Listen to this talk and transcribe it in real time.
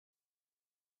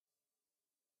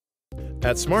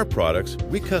At Smart Products,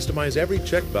 we customize every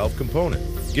check valve component,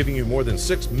 giving you more than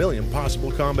 6 million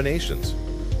possible combinations.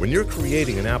 When you're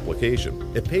creating an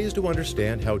application, it pays to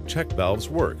understand how check valves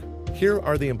work. Here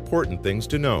are the important things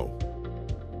to know.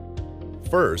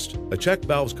 First, a check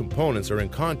valve's components are in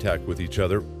contact with each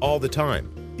other all the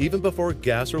time, even before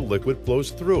gas or liquid flows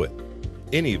through it.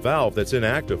 Any valve that's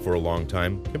inactive for a long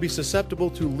time can be susceptible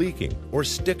to leaking or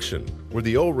stiction, where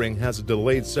the O-ring has a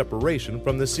delayed separation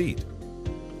from the seat.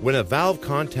 When a valve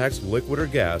contacts liquid or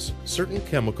gas, certain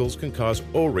chemicals can cause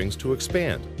O-rings to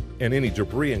expand, and any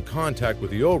debris in contact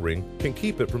with the O-ring can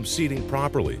keep it from seating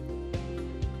properly.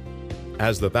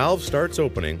 As the valve starts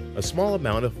opening, a small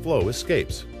amount of flow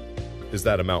escapes. Is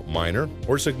that amount minor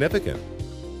or significant?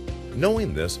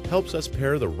 Knowing this helps us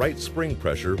pair the right spring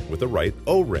pressure with the right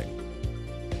O-ring.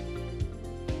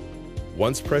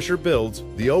 Once pressure builds,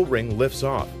 the O-ring lifts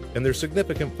off and there's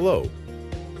significant flow.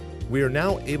 We are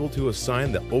now able to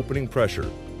assign the opening pressure,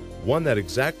 one that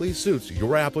exactly suits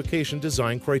your application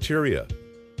design criteria.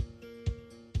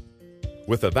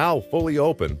 With the valve fully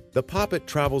open, the poppet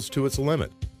travels to its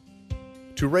limit.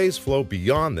 To raise flow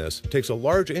beyond this takes a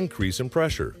large increase in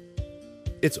pressure.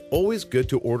 It's always good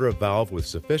to order a valve with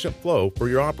sufficient flow for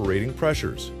your operating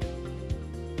pressures.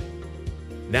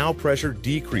 Now pressure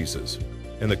decreases,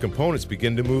 and the components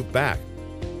begin to move back.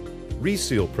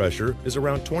 Reseal pressure is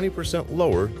around 20%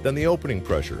 lower than the opening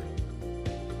pressure.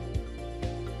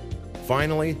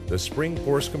 Finally, the spring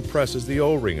force compresses the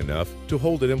O-ring enough to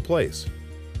hold it in place.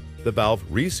 The valve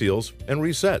reseals and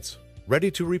resets, ready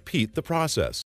to repeat the process.